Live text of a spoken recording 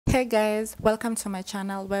Hey guys, welcome to my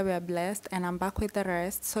channel where we are blessed, and I'm back with the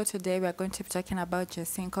rest. So today we are going to be talking about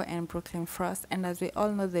Cinco and Brooklyn Frost, and as we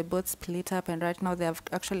all know, they both split up and right now they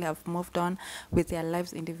have moved on with their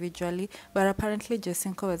lives individually. But apparently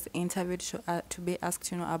Cinco was interviewed to be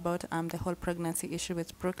asked about the whole pregnancy issue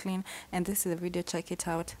with Brooklyn, and this is the video. Check it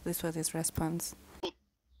out. This was his response.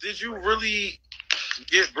 Did you really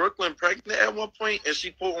get Brooklyn pregnant at one point and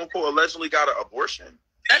she quote unquote allegedly got an abortion?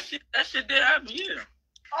 That shit did happen, yeah.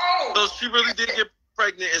 Oh, so she really did get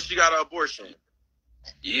pregnant and she got an abortion.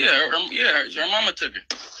 Yeah, her mama took her.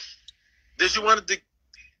 Did you want to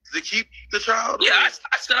keep the child? Yeah,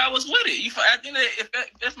 I said I was with it. I think that if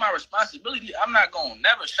that's my responsibility, I'm not gonna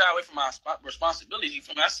never shy away from my responsibility.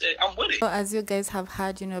 I said I'm with it. So as you guys have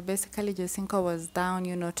heard, basically Cinco was down,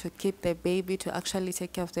 to keep the baby, to actually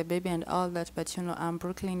take care of the baby and all that. But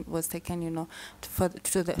Brooklyn was taken,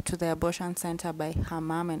 to the abortion center by her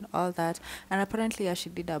mom and all that. And apparently, yeah, she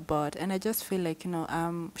did abort. And I just feel like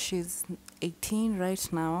she's 18 right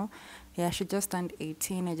now. Yeah, she just turned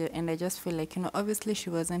 18, and I just feel like, obviously she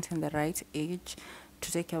wasn't in the right age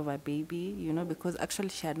to take care of a baby, because actually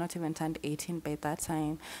she had not even turned 18 by that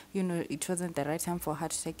time. It wasn't the right time for her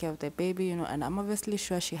to take care of the baby, and I'm obviously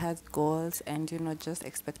sure she has goals and, just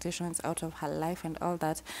expectations out of her life and all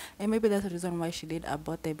that. And maybe that's the reason why she did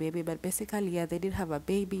abort the baby. But basically, yeah, they did have a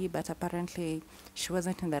baby, but apparently she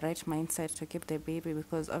wasn't in the right mindset to keep the baby,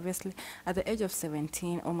 because obviously at the age of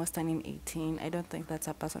 17, almost turning 18, I don't think that's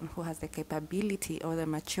a person who has the capability or the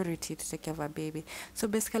maturity to take care of a baby. So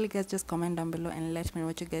basically, guys, just comment down below and let me know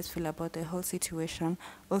what you guys feel about the whole situation.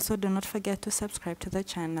 Also, do not forget to subscribe to the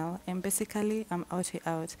channel, and basically I'm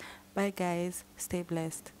out. Bye guys, stay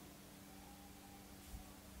blessed.